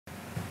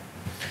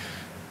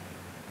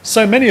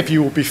So many of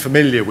you will be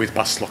familiar with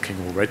bus locking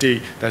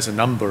already. There's a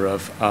number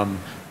of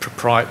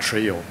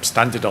proprietary or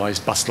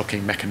standardized bus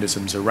locking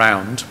mechanisms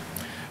around.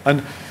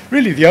 And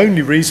really the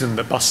only reason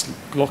that bus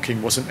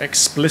locking wasn't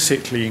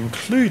explicitly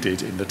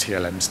included in the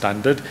TLM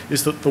standard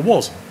is that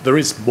there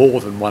is more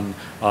than one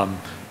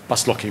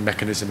bus locking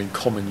mechanism in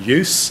common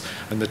use,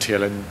 and the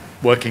TLM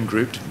working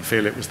group didn't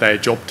feel it was their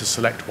job to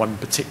select one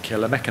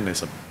particular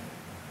mechanism.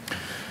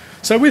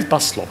 So with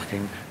bus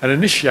locking, an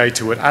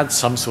initiator would add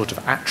some sort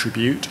of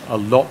attribute, a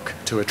lock,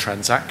 to a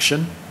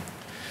transaction.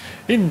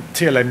 In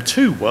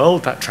TLM-2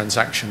 world, that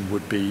transaction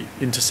would be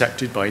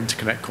intercepted by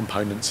interconnect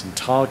components and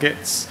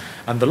targets,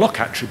 and the lock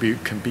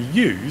attribute can be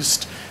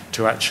used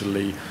to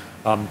actually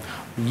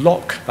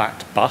lock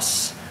that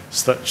bus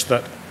such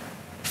that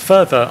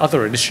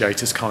other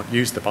initiators can't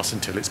use the bus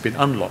until it's been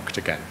unlocked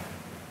again.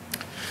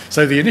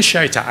 So the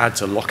initiator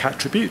adds a lock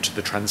attribute to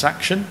the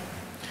transaction.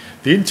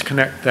 The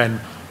interconnect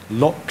then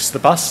locks the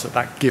bus at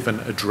that given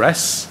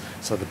address,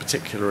 so the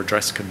particular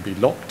address can be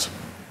locked.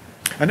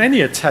 And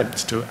any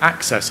attempt to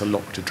access a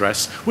locked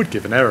address would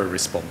give an error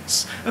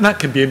response, and that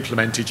can be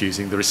implemented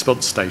using the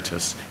response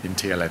status in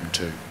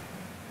TLM-2.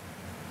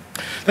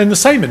 Then the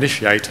same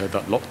initiator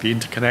that locked the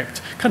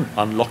interconnect can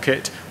unlock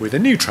it with a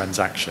new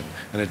transaction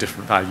and a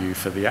different value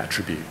for the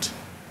attribute.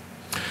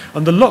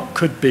 And the lock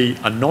could be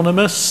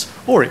anonymous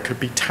or it could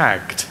be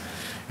tagged.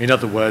 In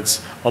other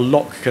words, a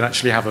lock can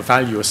actually have a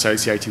value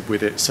associated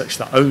with it such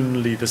that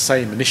only the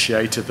same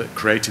initiator that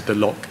created the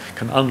lock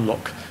can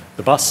unlock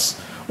the bus,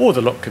 or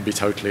the lock can be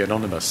totally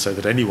anonymous so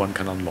that anyone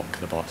can unlock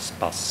the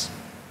bus.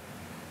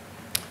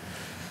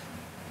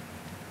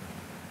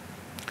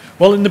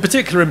 Well, in the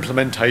particular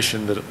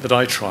implementation that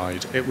I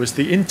tried, it was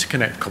the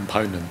interconnect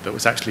component that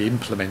was actually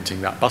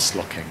implementing that bus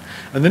locking.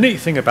 And the neat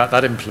thing about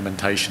that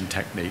implementation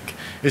technique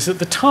is that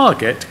the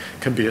target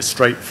can be a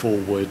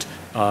straightforward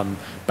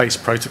base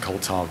protocol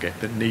target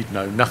that need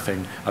know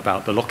nothing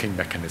about the locking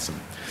mechanism.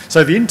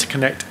 So the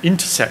interconnect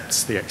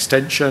intercepts the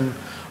extension,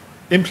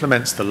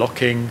 implements the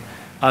locking,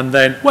 and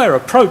then, where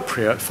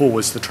appropriate,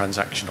 forwards the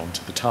transaction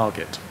onto the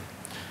target.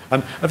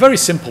 And a very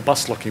simple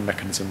bus locking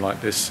mechanism like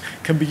this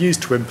can be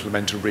used to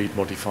implement a read,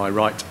 modify,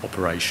 write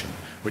operation,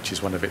 which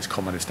is one of its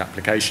commonest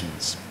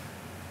applications.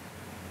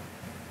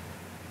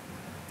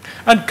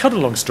 And cut a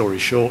long story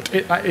short,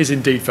 it is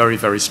indeed very,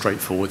 very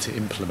straightforward to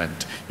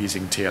implement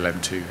using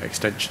TLM2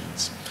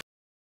 extensions.